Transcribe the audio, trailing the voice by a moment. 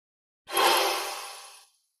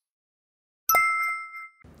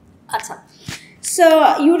Acha. So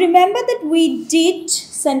you remember that we did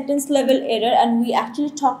sentence level error and we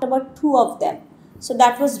actually talked about two of them. So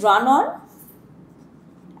that was run on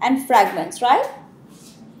and fragments, right?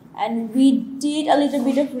 And we did a little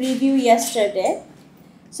bit of review yesterday.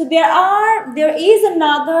 So there is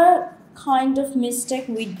another kind of mistake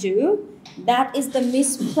we do, that is the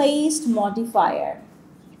misplaced modifier.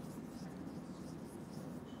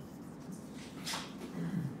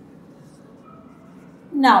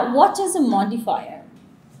 Now, what is a modifier?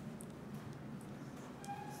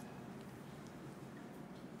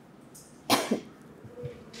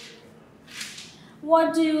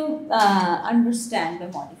 What do you understand by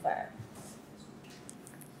modifier?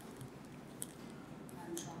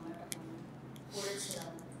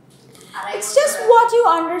 It's just what you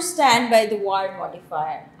understand by the word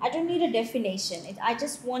modifier. I don't need a definition. I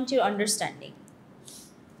just want your understanding.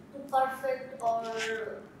 To perfect or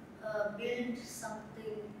build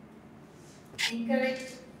something incorrect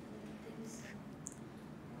things.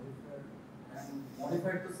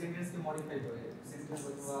 Modified to sentence ke modify kore.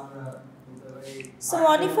 So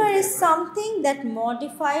modifier is something that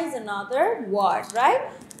modifies another word, right?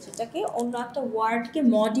 সেটাকে অন্য একটা ওয়ার্ডকে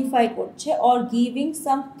modify করছে or giving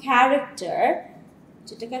some character,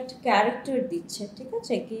 যেটাকে একটা character দিচ্ছে, ঠিক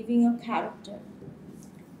আছে? Giving a character.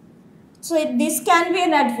 So this can be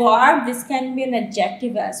an adverb, this can be an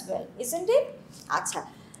adjective as well, isn't it? Acha.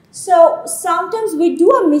 So sometimes we do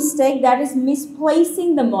a mistake, that is misplacing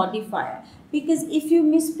the modifier. Because if you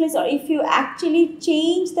misplace or if you actually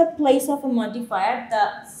change the place of a modifier, the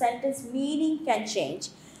sentence meaning can change.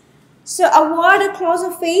 So a word, a clause,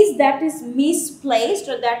 or phrase that is misplaced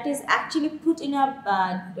or that is actually put in a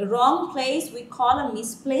wrong place, we call a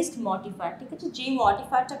misplaced modifier. ঠিক আছে, যে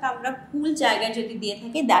মডিফায়ারটাকে আমরা ভুল জায়গায় যদি দিয়ে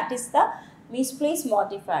থাকি, that is the misplaced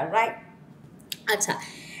modifier, right? আচ্ছা.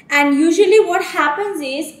 And usually what happens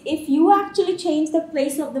is, if you actually change the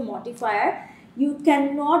place of the modifier, you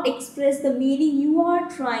cannot express the meaning you are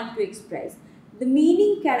trying to express. The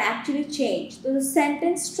meaning can actually change. So the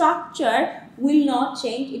sentence structure will not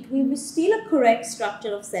change. It will be still a correct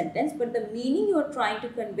structure of sentence, but the meaning you are trying to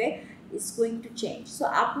convey is going to change. So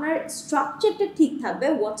আপনার structure টা ঠিক থাকবে,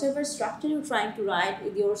 whatever structure you're trying to write,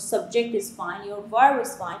 your subject is fine, your verb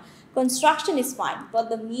is fine, construction is fine, but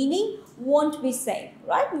the meaning won't be same,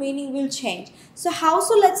 right? Meaning will change. So how?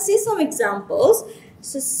 So let's see some examples.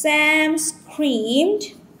 So Sam screamed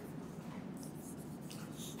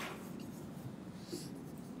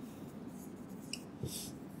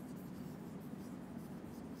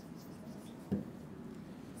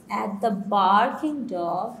at the barking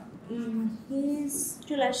dog in his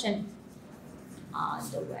relation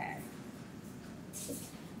underwear.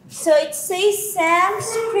 So it says Sam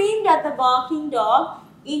screamed at the barking dog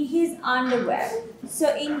in his underwear. So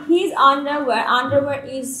in his underwear, underwear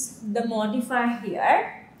is the modifier here.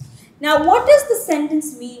 Now what does the sentence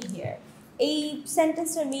mean here? A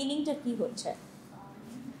sentence or meaning ta ki hocche?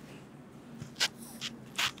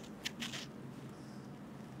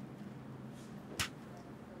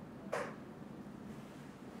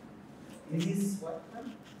 In his what?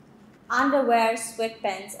 Underwear,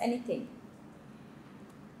 sweatpants, anything.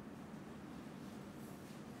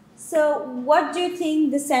 So what do you think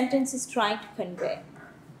the sentence is trying to convey?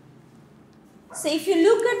 So if you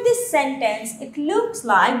look at this sentence, it looks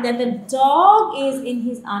like that the dog is in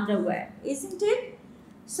his underwear, isn't it?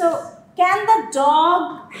 So can the dog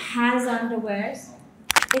has underwears?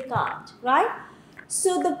 They can't, right? So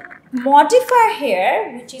the modifier here,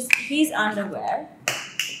 which is his underwear,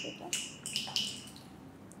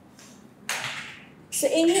 so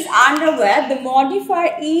in his underwear, the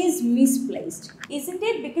modifier is misplaced, isn't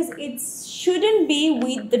it? Because it shouldn't be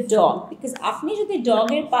with the dog. Because আপনি যদি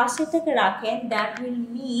dogের পাশে থেকে রাখেন, that will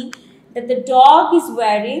mean that the dog is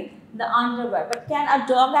wearing the underwear. But can a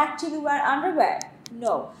dog actually wear underwear?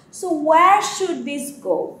 No. So where should this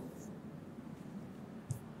go?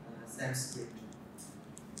 Sam's script.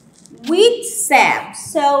 With Sam.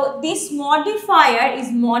 So this modifier is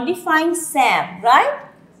modifying Sam, right?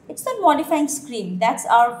 It's not modifying scream. That's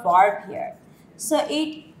our verb here. So it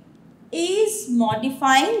is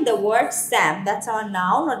modifying the word Sam. That's our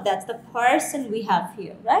noun, or that's the person we have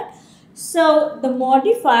here, right? So the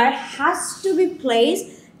modifier has to be placed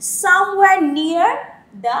somewhere near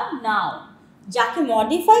the noun. যাকে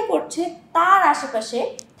modify করছে তার আশেপাশে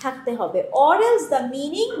থাকতে হবে, or else the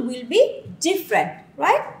meaning will be different,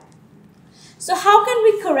 right? So how can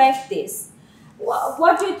we correct this?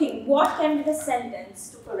 What do you think? What can be the sentence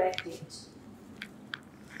to correct it?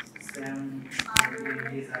 Sam screamed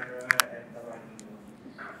in his underwear at the barking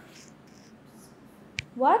dog.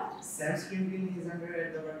 What? Sam screamed in his underwear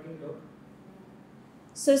at the barking dog.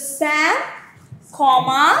 So Sam,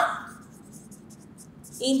 comma,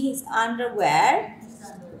 in his underwear,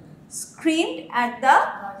 screamed at the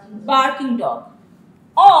barking dog.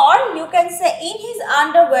 Or you can say in his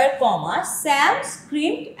underwear, comma, Sam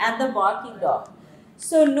screamed at the barking dog.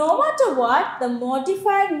 So no matter what, the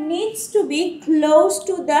modifier needs to be close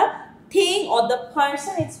to the thing or the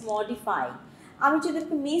person it's modifying. আমি যদি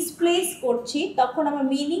একটু misplace করছি তখন আমার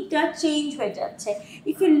মিনিংটা change হয়ে যাচ্ছে.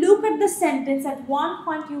 If you look at the sentence at one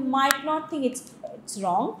point you might not think it's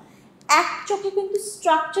wrong. Actually, কিন্তু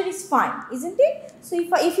structure is fine, isn't it? So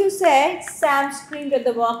if you say Sam screamed at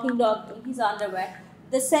the walking dog in his underwear,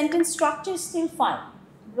 the sentence structure is still fine,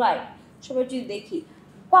 right? সবাই যদি দেখি,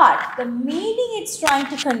 but the meaning it's trying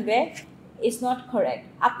to convey is not correct.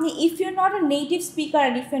 If you're not a native speaker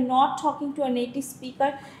and if you're not talking to a native speaker,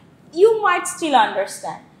 you might still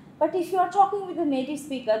understand. But if you're talking with a native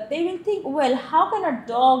speaker, they will think, well, how can a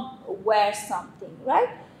dog wear something,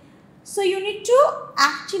 right? So you need to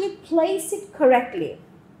actually place it correctly.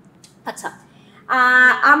 আচ্ছা,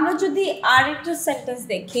 আমরা যদি আরেকটা sentence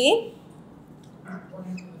দেখি.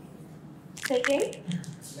 Second.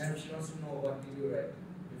 Ma'am, she wants to know what did you write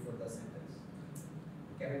before the sentence.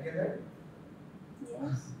 Can I get that?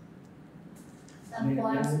 Yes. Some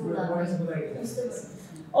points.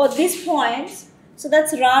 Oh, these points. So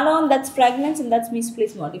that's run-on, that's fragments, and that's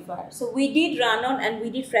misplaced modifier. So we did run-on and we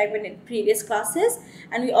did fragment in previous classes,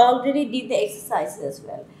 and we already did the exercises as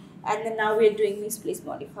well. And then now we are doing misplaced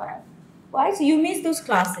modifier. Why? So you missed those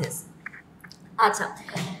classes. Acha.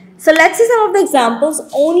 So let's see some of the examples.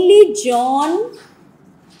 Only John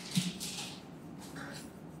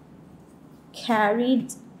carried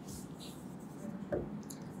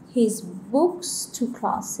his books to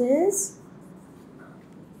classes.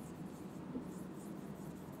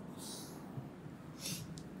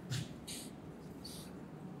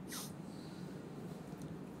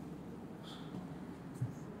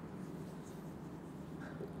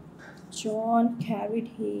 John carried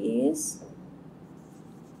his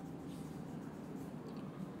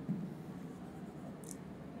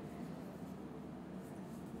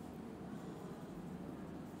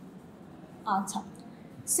answer.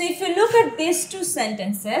 So if you look at these two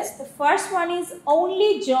sentences, the first one is only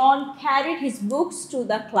John carried his books to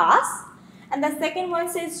the class, and the second one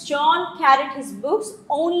says John carried his books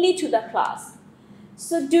only to the class.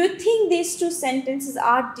 So do you think these two sentences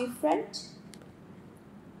are different?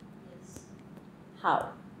 How?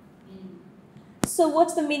 So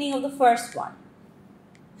what's the meaning of the first one?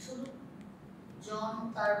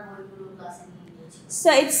 So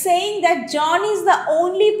it's saying that John is the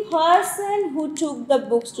only person who took the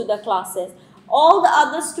books to the classes. All the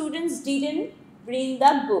other students didn't bring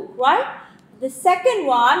the book, right? The second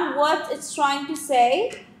one, what it's trying to say,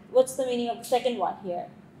 what's the meaning of the second one here?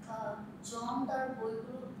 John tar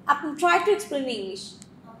boigulo. Try to explain in English.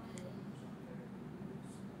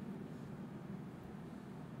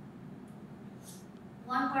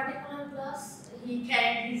 One particular class, he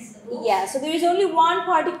carried his books. Yeah, so there is only one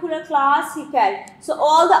particular class he carried. So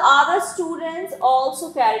all the other students also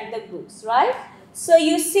carried the books, right? So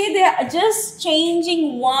you see they are just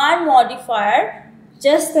changing one modifier,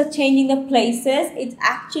 just changing the places. It's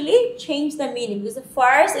actually changed the meaning. Because the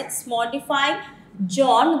first it's modifying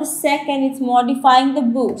John, the second it's modifying the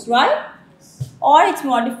books, right? Or it's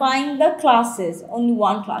modifying the classes, only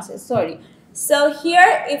one classes, sorry. So here,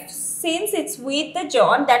 since it's with the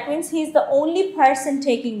John, that means he's the only person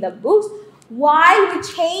taking the books. While we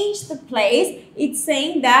change the place, it's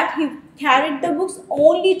saying that he carried the books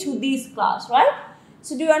only to this class, right?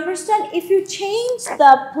 So do you understand? If you change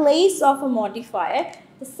the place of a modifier,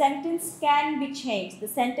 the sentence can be changed. The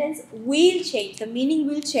sentence will change. The meaning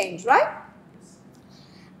will change, right?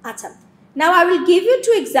 Achha. Now I will give you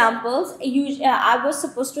two examples. I was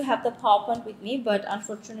supposed to have the PowerPoint with me, but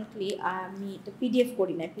unfortunately I need the PDF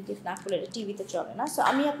coordinate. PDF na khole TV te chole na. So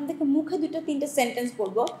ami apnaderke mukhe duto tinta sentence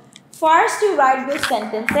bolbo. First you write those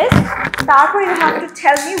sentences. Tarpor you have to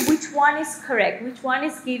tell me which one is correct, which one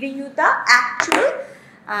is giving you the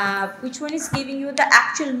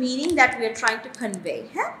actual meaning that we are trying to convey.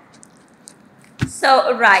 Huh? So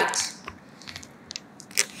right.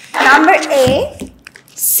 Number A.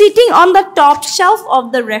 Sitting on the top shelf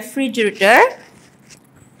of the refrigerator,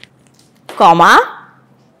 comma,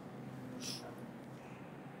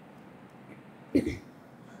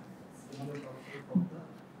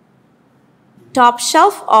 top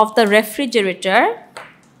shelf of the refrigerator,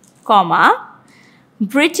 comma,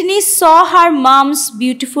 Brittany saw her mom's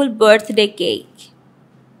beautiful birthday cake.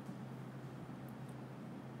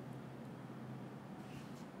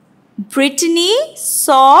 Brittany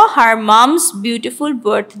saw her mom's beautiful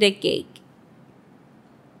birthday cake.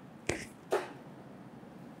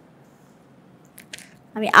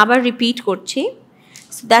 আমি আবার repeat করছি।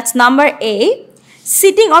 So that's number A.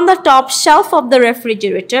 Sitting on the top shelf of the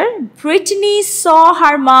refrigerator, Brittany saw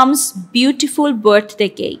her mom's beautiful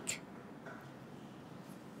birthday cake.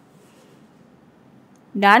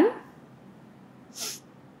 Done?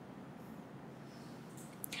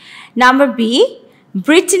 Number B.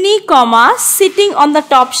 Brittany, sitting on the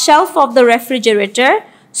top shelf of the refrigerator,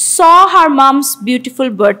 saw her mom's beautiful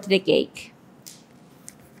birthday cake.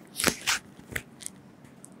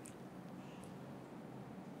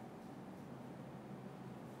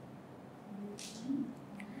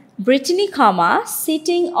 Brittany,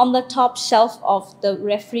 sitting on the top shelf of the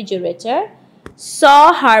refrigerator,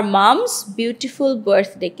 saw her mom's beautiful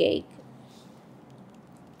birthday cake.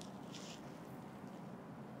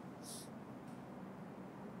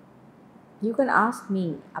 You can ask me.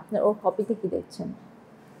 আপনার ওর কপিতে কি দেখছেন?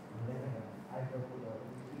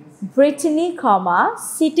 Brittany,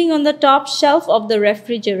 sitting on the top shelf of the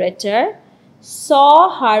refrigerator, saw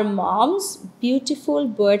her mom's beautiful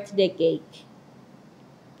birthday cake.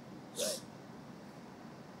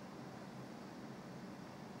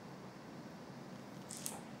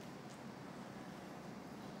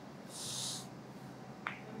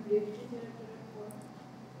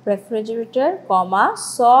 Refrigerator,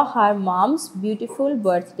 saw her mom's beautiful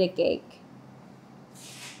birthday cake.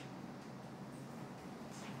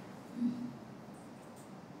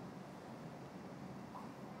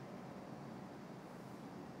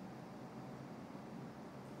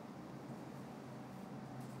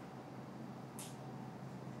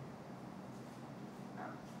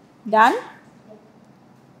 Done?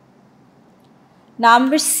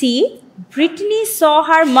 Number C. Brittany saw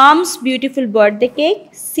her mom's beautiful birthday cake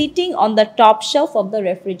sitting on the top shelf of the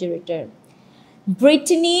refrigerator.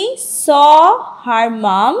 Brittany saw her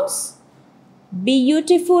mom's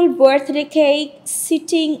beautiful birthday cake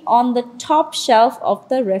sitting on the top shelf of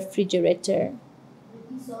the refrigerator.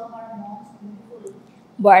 Brittany saw her mom's beautiful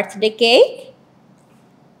Birthday cake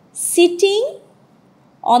sitting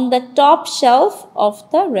on the top shelf of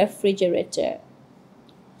the refrigerator.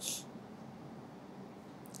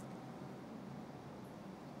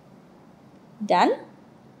 Done?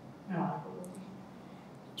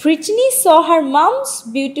 Brittany saw her mom's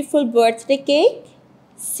beautiful birthday cake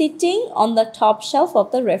sitting on the top shelf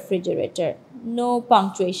of the refrigerator. No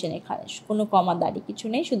punctuation এখানে, কোনো কমা দাঁড়ি কিছু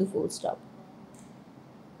নেই, শুধু full stop.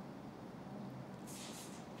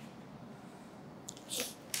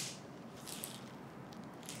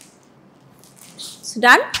 So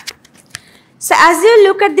done? So as you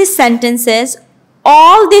look at these sentences,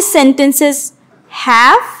 all these sentences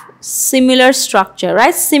have similar structure,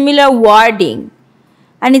 right? Similar wording.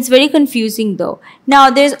 And it's very confusing though. Now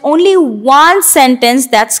there's only one sentence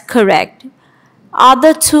that's correct.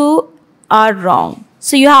 Other two are wrong.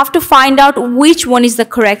 So you have to find out which one is the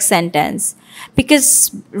correct sentence. Because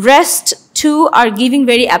rest two are giving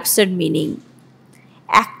very absurd meaning.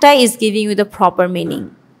 Acta is giving you the proper meaning.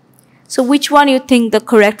 So which one you think the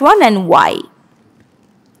correct one and why?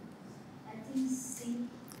 I think C.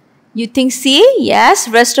 You think C? Yes.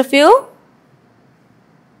 Rest of you?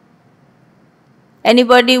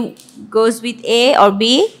 Anybody goes with A or B?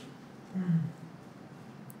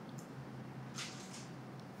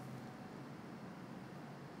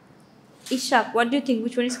 Ishak, what do you think?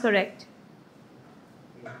 Which one is correct?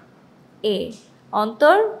 A.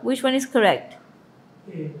 Antar, which one is correct?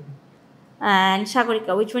 A. And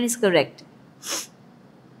Shakarika, which one is correct?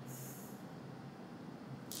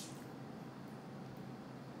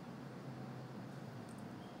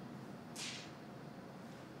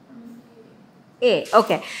 A.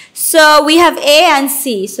 Okay. So we have A and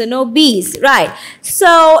C. So no B's. Right. So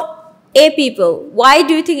A people, why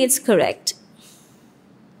do you think it's correct?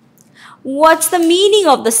 What's the meaning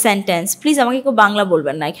of the sentence? Please, আমাকে কেউ বাংলা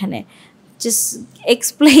বলবেন না এখানে. Just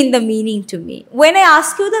explain the meaning to me. When I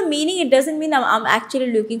ask you the meaning, it doesn't mean I'm actually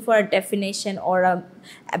looking for a definition or a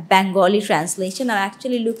Bengali translation. I'm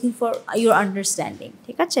actually looking for your understanding.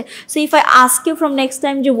 ঠিক আছে? So if I ask you from next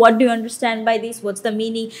time, what do you understand by this? What's the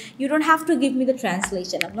meaning? You don't have to give me the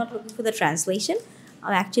translation. I'm not looking for the translation.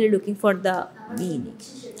 I'm actually looking for the meaning.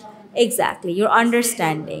 Exactly. Your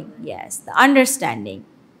understanding. Yes, the understanding.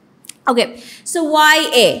 Okay. So why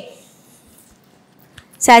A?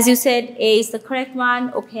 So as you said, A is the correct one.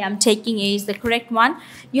 Okay, I'm taking A is the correct one.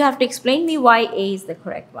 You have to explain me why A is the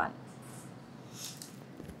correct one.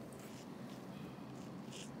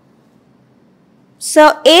 So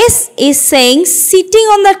A is saying, sitting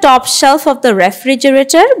on the top shelf of the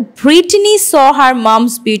refrigerator, Brittany saw her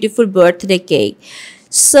mom's beautiful birthday cake.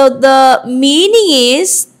 So the meaning is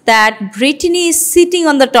that Brittany is sitting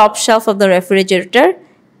on the top shelf of the refrigerator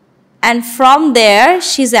and from there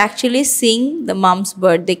she's actually seeing the mom's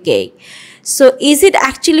birthday cake. So is it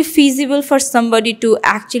actually feasible for somebody to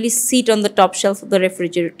actually sit on the top shelf of the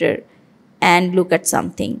refrigerator and look at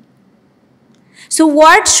something? So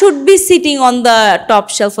what should be sitting on the top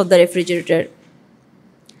shelf of the refrigerator?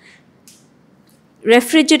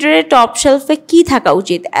 রেফ্রিজারেটরের top শেলফে কি থাকা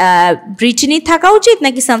উচিত? Brittany থাকা উচিত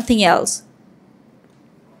নাকি something else?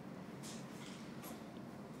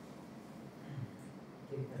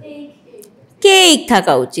 Cake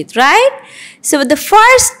থাকা উচিত, right? So the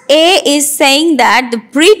first A is saying that the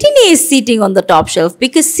Brittany is sitting on the top shelf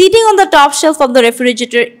because sitting on the top shelf of the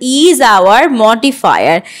refrigerator is our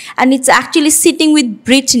modifier and it's actually sitting with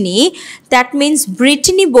Brittany. That means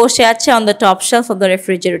Brittany বসে আছে on the top shelf of the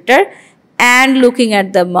refrigerator and looking at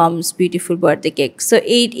the mom's beautiful birthday cake. So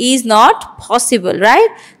it is not possible,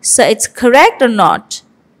 right? So it's correct or not?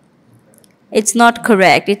 It's not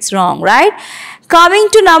correct. It's wrong, right? Coming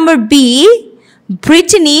to number B,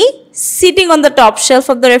 Brittany, sitting on the top shelf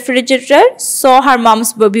of the refrigerator, saw her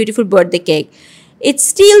mom's beautiful birthday cake. It's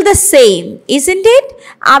still the same, isn't it?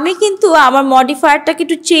 আমি কিন্তু আমার মডিফায়ারটাকে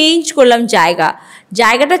একটু change করলাম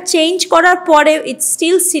জায়গাটা change করার পরে it's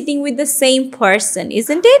still sitting with the same person,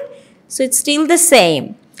 isn't it? So it's still the same.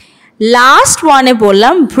 Last one e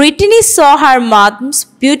bollam Brittany saw her mom's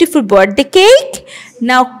beautiful birthday cake.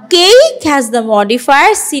 Now cake has the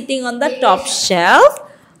modifier sitting on the top shelf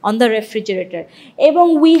on the refrigerator.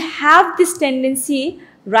 Ebong we have this tendency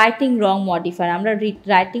writing wrong modifier. Amra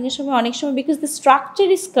writing er shomoy onek shomoy because the structure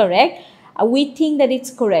is correct, we think that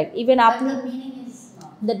it's correct. Even apni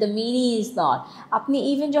that the meaning is not. আপনি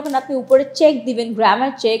even যখন আপনি উপরে check দিবেন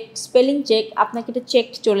grammar check spelling check আপনাকে এটা check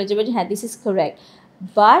চলে যাবে যে হ্যাঁ this is correct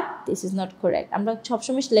but this is not correct. আমরা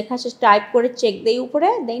সবসময় লেখা শেষ টাইপ করে চেক দেই উপরে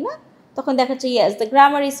দেই না, তখন দেখা যাচ্ছে yes the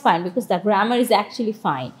grammar is fine because the grammar is actually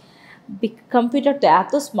fine. কম্পিউটারটা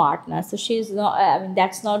এত স্মার্ট না, so she is I mean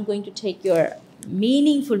that's not going to take your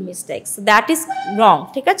meaningful mistakes, so that is wrong.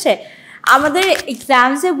 ঠিক আছে, আমাদের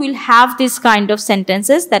exams will have this kind of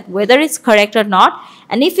sentences that whether it's correct or not,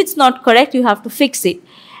 and if it's not correct you have to fix it.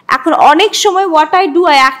 এখন অনেক সময় what I do,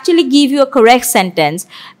 I actually give you a correct sentence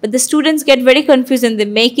but the students get very confused and they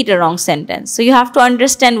make it a wrong sentence. So you have to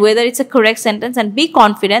understand whether it's a correct sentence and be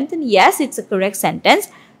confident and yes it's a correct sentence,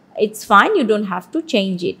 it's fine, you don't have to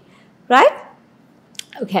change it, right?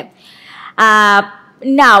 Okay,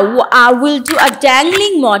 now we'll do a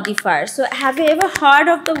dangling modifier. So have you ever heard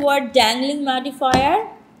of the word dangling modifier?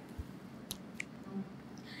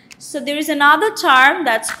 So there is another term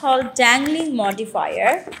that's called dangling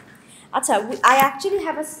modifier. Acha, I actually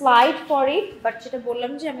have a slide for it but যেটা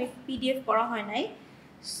বললাম যে আমি PDF করা হয় নাই,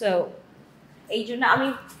 so এই জন্য আমি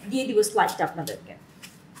দিয়ে দিব স্লাইডটা আপনাদেরকে।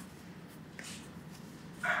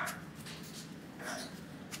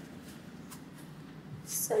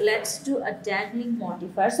 So let's do a dangling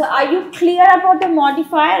modifier. So are you clear about the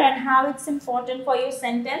modifier and how it's important for your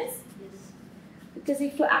sentence? Yes. Because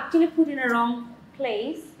if you actually put in a wrong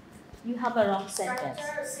place, you have a wrong sentence.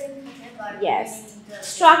 Structure same, but Yes. meaning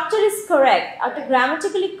Structure is correct. A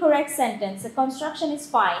grammatically correct sentence. The construction is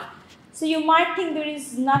fine. So you might think there is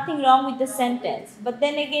nothing wrong with the sentence. But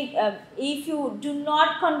then again, if you do not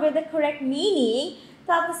convey the correct meaning,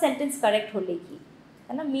 then the sentence correct hole ki.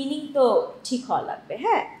 না meaning তো ঠিক হওয়া লাগবে।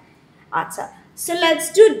 হ্যাঁ, আচ্ছা, so let's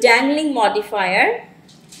do dangling modifier.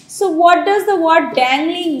 So what does the word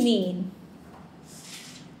dangling mean?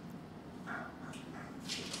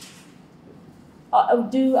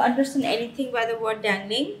 Do you understand anything by the word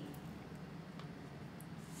dangling?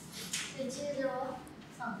 which is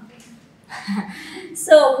something.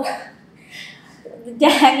 So the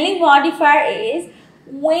dangling modifier is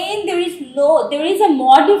when there is a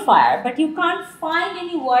modifier but you can't find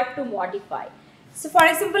any word to modify. So for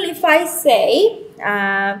example, if I say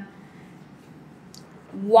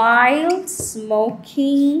while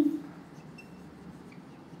smoking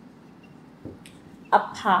a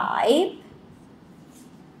pipe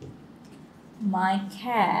my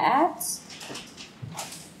cat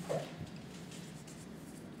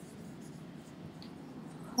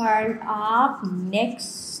curled up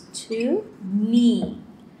next to me.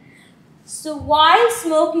 So while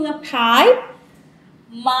smoking a pipe,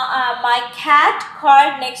 my cat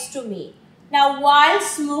curled next to me. Now while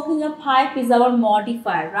smoking a pipe is our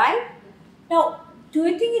modifier, right? Now do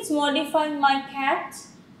you think it's modifying my cat?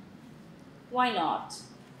 Why not?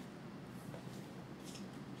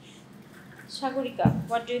 Shagurika,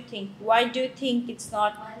 what do you think? Why do you think it's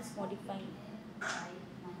not modifying?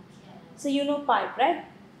 So you know pipe, right?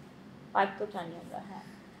 Pipe to Tanya.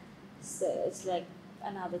 So it's like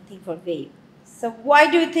another thing for vape. So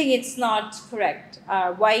why do you think it's not correct?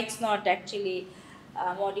 Why it's not actually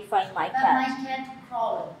modifying my But cat. my cat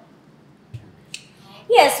crawled.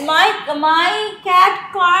 Yes, my cat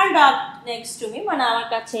curled up next to me. মানে আমার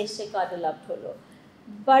কাছে এসে cuddle up হলো.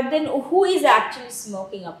 But then who is actually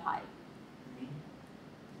smoking a pipe?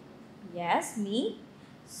 Yes, me.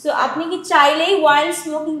 So আপনি কি চাইলেই while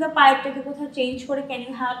smoking the pipe টাকে কোথাও চেঞ্জ করে can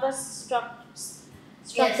you help us structure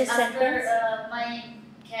Yes, sentence? after my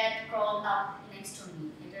cat crawled up next to me.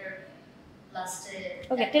 Last.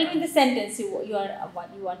 Okay, tell me the sentence you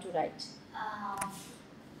want to write.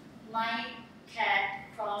 My cat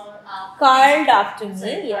Curled up to me,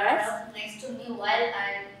 curled yes. up next to me while I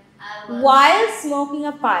was While smoking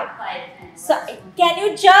a pipe. So while smoking. can you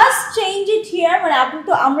just change it here? মানে আপনি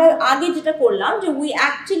তো আমরা আগে যেটা করলাম যে we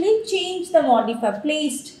actually changed the modifier,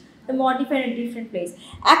 placed the modifier in a different place.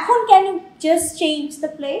 এখন can you just change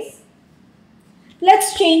the place? Let's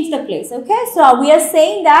change the place, okay? So we are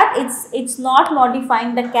saying that it's not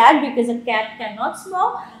modifying the cat because a cat cannot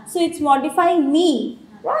smoke. So it's modifying me,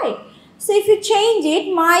 right? So if you change it,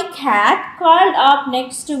 my cat curled up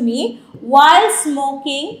next to me while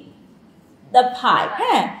smoking the pipe.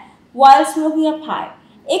 While smoking a pipe.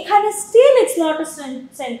 এখানে still it's not a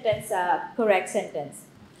sentence, correct sentence.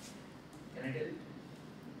 Can I tell you?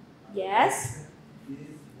 Yes.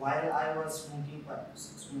 While I was smoking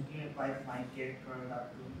a pipe, my cat curled up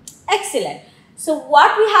to me. Excellent. So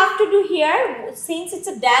what we have to do here, since it's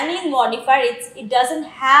a dangling modifier, it doesn't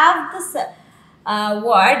have the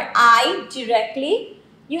word I directly.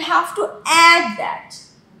 You have to add that.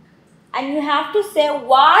 And you have to say,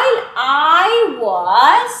 while I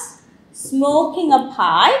was smoking a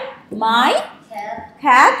pipe, my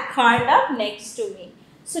cat curled up next to me.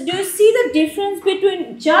 So do you see the difference between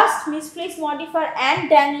just misplaced modifier and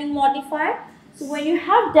dangling modifier? So when you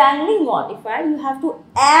have dangling modifier, you have to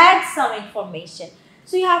add some information.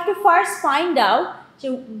 So you have to first find out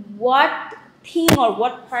what thing or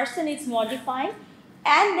what person is modifying,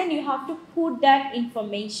 and then you have to put that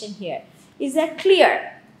information here. Is that clear?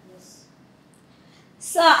 Yes.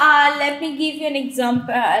 So let me give you an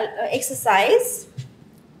example exercise.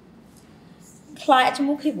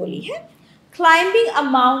 Climbing a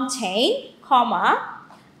mountain, comma,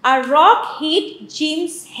 a rock hit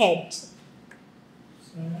Jim's head.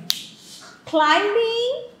 Climbing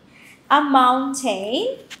a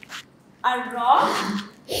mountain, a rock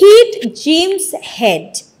hit Jim's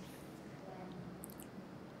head.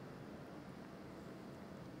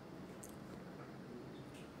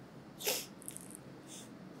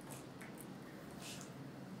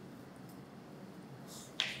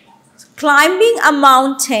 Climbing a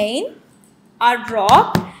mountain, a rock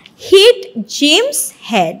hit Jim's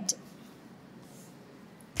head.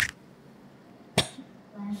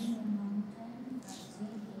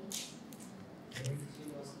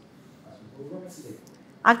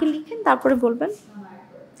 আগে লিখেন তারপরে বলবেন।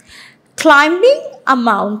 Climbing a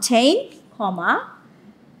mountain, comma,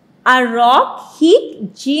 a rock hit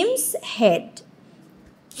Jim's head.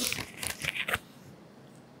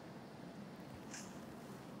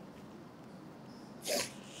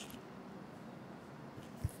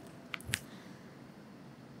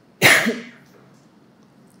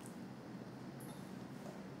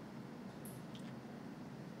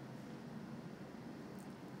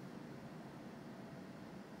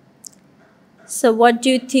 So what do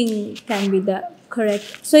you think can be the correct?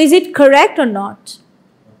 So is it correct or not?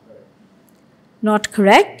 Not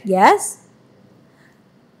correct, yes.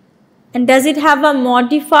 And does it have a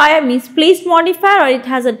modifier, misplaced modifier, or it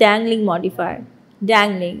has a dangling modifier?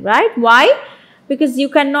 Dangling, right? Why? Because you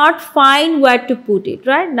cannot find where to put it,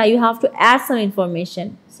 right? Now you have to add some information.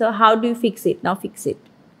 So how do you fix it? Now fix it.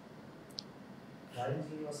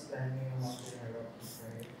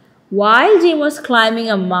 While Jim was climbing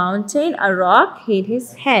a mountain, a rock hit his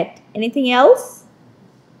head. Anything else?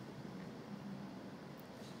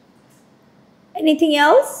 Anything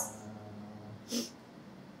else?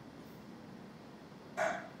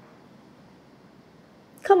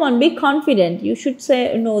 Come on, be confident. You should say,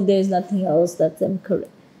 no, there's nothing else. That's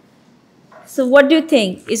incorrect. So what do you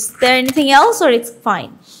think? Is there anything else or it's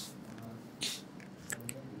fine?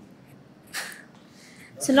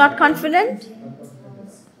 So not confident?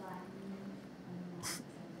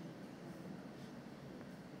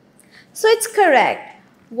 So it's correct.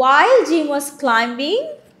 While Jim was climbing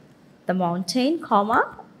the mountain, comma,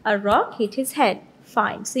 a rock hit his head.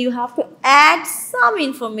 Fine. So you have to add some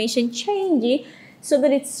information, change it so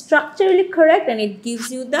that it's structurally correct and it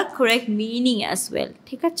gives you the correct meaning as well.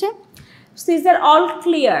 ঠিক আছে? So is that all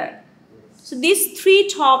clear? So these 3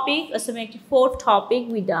 topic, so make 4 topic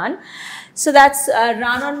we done. So that's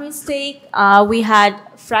run-on mistake, we had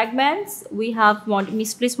fragments, we have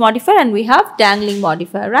misplaced modifier, and we have dangling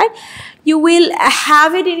modifier, right? You will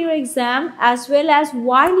have it in your exam, as well as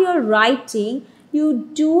while you're writing, you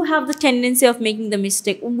do have the tendency of making the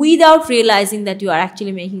mistake without realizing that you are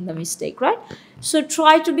actually making the mistake, right? So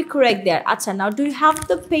try to be correct there. Acha, now do you have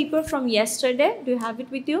the paper from yesterday? Do you have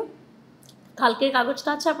it with you? কালকের কাগজটা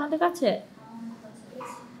আছে আপনাদের কাছে?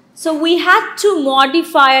 So we had 2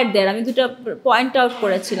 modifier there. আমি দুটো point out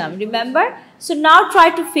করেছিলাম, remember? So now try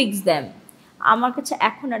to fix them. আমার কাছে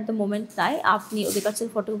এখন at the moment নাই, আপনি ওদের কাছে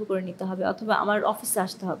ফটোকপি করে নিতে হবে অথবা আমার অফিসে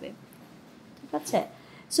আসতে হবে, ঠিক আছে?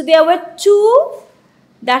 So there were 2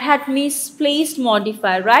 that had misplaced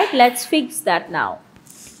modifier, right? Let's fix that now.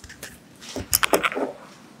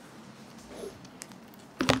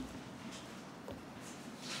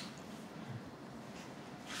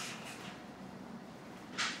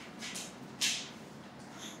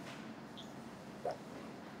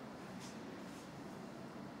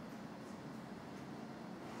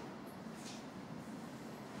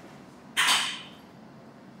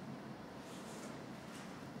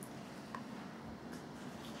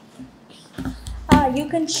 You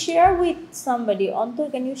can share with somebody. Anto,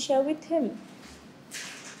 can you share with him?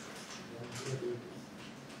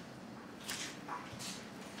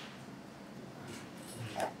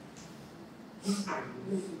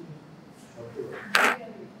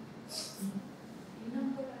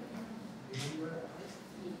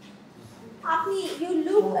 You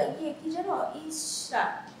look,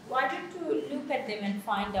 why don't you look at them and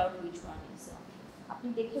find out which one is? আপনি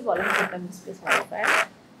দেখে বলেন কোনটা misplaced modifier.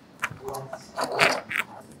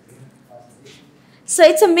 So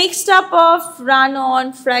it's a mixed up of run-on,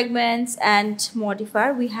 fragments, and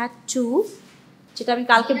modifier. We had 2. যেটা আমি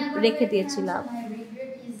কালকে রেখে দিয়েছিলাম. My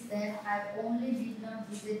regret is that I only did not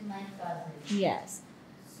visit my cousin. Yes.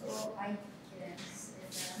 So I can say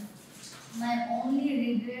that my only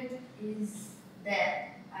regret is that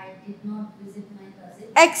I did not visit my cousin.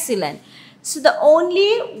 Excellent. So the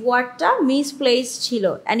only wordটা misplaced ছিল,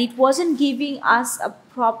 and it wasn't giving us a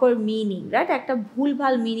proper meaning, right? একটা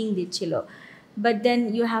ভুলভাল meaning দিচ্ছিল. But then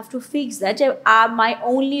you have to fix that. My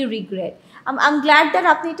only regret. I'm glad that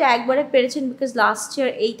আপনি এটা একবারে পেরেছেন, because last year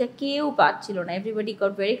এইটা কেউ পাচ্ছিল না. Everybody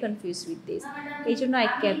got very confused with this. এই জন্য I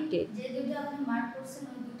kept it. যে দুটো আপনি মার্ক করছেন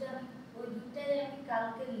ওই দুটোই আমি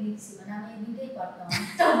কালকে লিখছি, মানে আমি এই দুটোই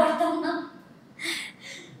পারতাম না।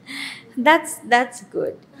 That's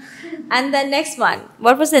good. And the next one.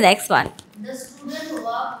 What was the next one? The student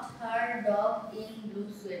walked her dog in blue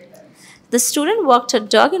sweatpants. The student walked her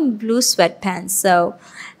dog in blue sweatpants. So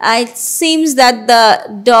it seems that the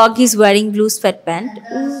dog is wearing blue sweatpants.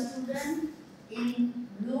 And the student in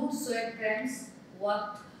blue sweatpants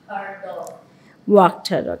walked her dog. Walked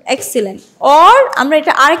her dog. Excellent. Or আমরা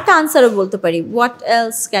এটা আরেকটা আনসারও বলতে পারি. What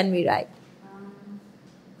else can we write?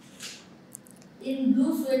 In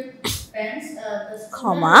blue sweatpants, the student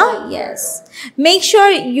Comma, walked her yes. dog. Make sure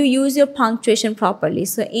you use your punctuation properly.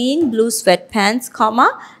 So in blue sweatpants, comma,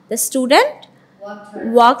 the student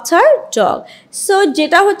walked her dog. So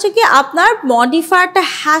যেটা হচ্ছে কি আপনার মডিফায়ারটা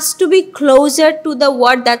has to be closer to the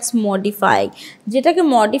word that's modifying. যেটাকে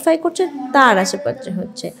modify করছে তার আশেপাশে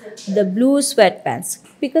হচ্ছে the blue sweatpants,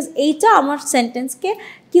 because এইটা আমার সেন্টেন্সকে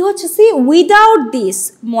কি হচ্ছে, see, without this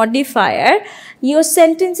modifier your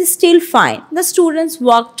sentence is still fine. The students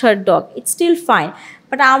walked her dog, it's still fine.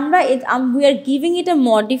 But we are giving it a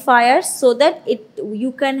modifier so that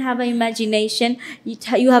you can have an imagination,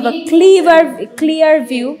 you have a clear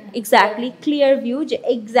view, exactly clear view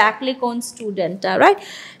exactly কোন student, right?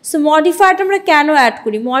 So modifier আমরা কেন add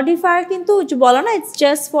করি? Modifier কিন্তু বলো না, it's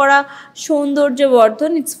just for a সৌন্দর্য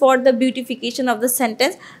বর্ধন, it's for the beautification of the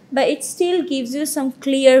sentence, but it still gives you some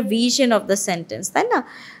clear vision of the sentence, তাই না?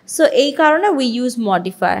 So এই কারণে we use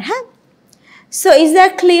modifier. So is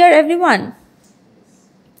that clear, everyone?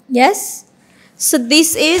 Yes. So this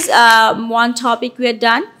is one topic we are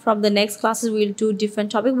done. From the next classes we will do different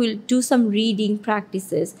topic. We will do some reading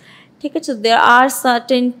practices. Take it. So there are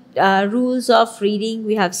certain rules of reading.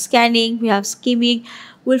 We have scanning, we have skimming.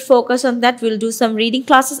 We'll focus on that. We'll do some reading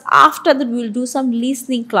classes. After that we'll do some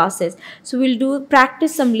listening classes. So we'll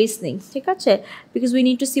practice some listening. Take it. Because we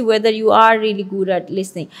need to see whether you are really good at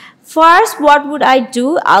listening. First, what would I do?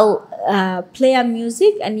 I'll play a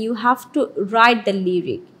music and you have to write the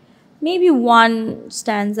lyric. Maybe one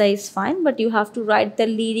stanza is fine, but you have to write the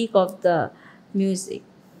lyric of the music.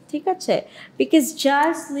 ঠিক আছে, because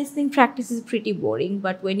just listening practice is pretty boring,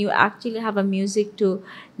 but when you actually have a music to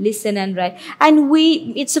listen and write, and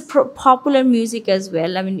it's a popular music as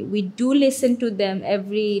well. I mean, we do listen to them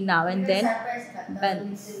every now and then. But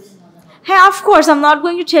hey, of course, I'm not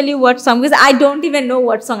going to tell you what song because I don't even know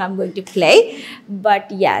what song I'm going to play. But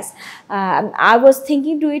yes, I was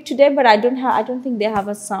thinking to it today, but I don't think they have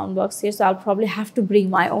a sound box here, so I'll probably have to bring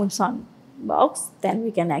my own sound box. Then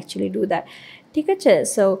we can actually do that. ঠিক আছে,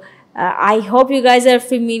 so I hope you guys are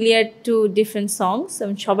familiar to different songs.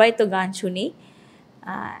 সবাই তো গান শুনি,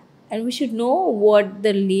 and we should know what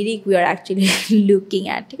the lyric we are actually looking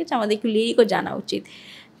at. ঠিক আছে, আমাদের একটু লিরিকও জানা উচিত,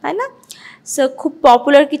 তাই না? সো খুব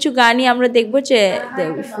পপুলার কিছু গানই আমরা দেখবো যে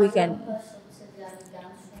if we can,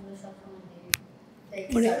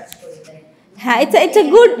 হ্যাঁ, it's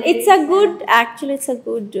a good actually it's a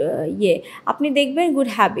good আপনি দেখবেন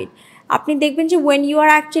good habit. আপনি দেখবেন যে when you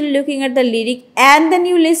are actually looking at the lyric and then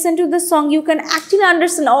you listen to the song, you can actually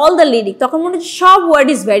understand all the lyric. তখন মনে হচ্ছে সব word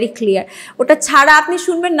is very clear. ওটা ছাড়া আপনি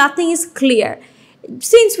শুনবেন nothing is clear.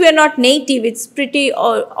 Since we are not native, it's pretty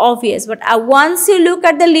obvious, but once you look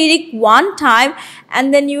at the lyric one time and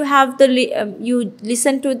then you have you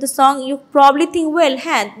listen to the song, you probably think, well,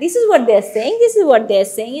 this is what they're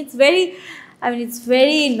saying, it's very, I mean, it's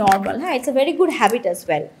very normal. It's a very good habit as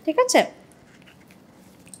well. ঠিক আছে?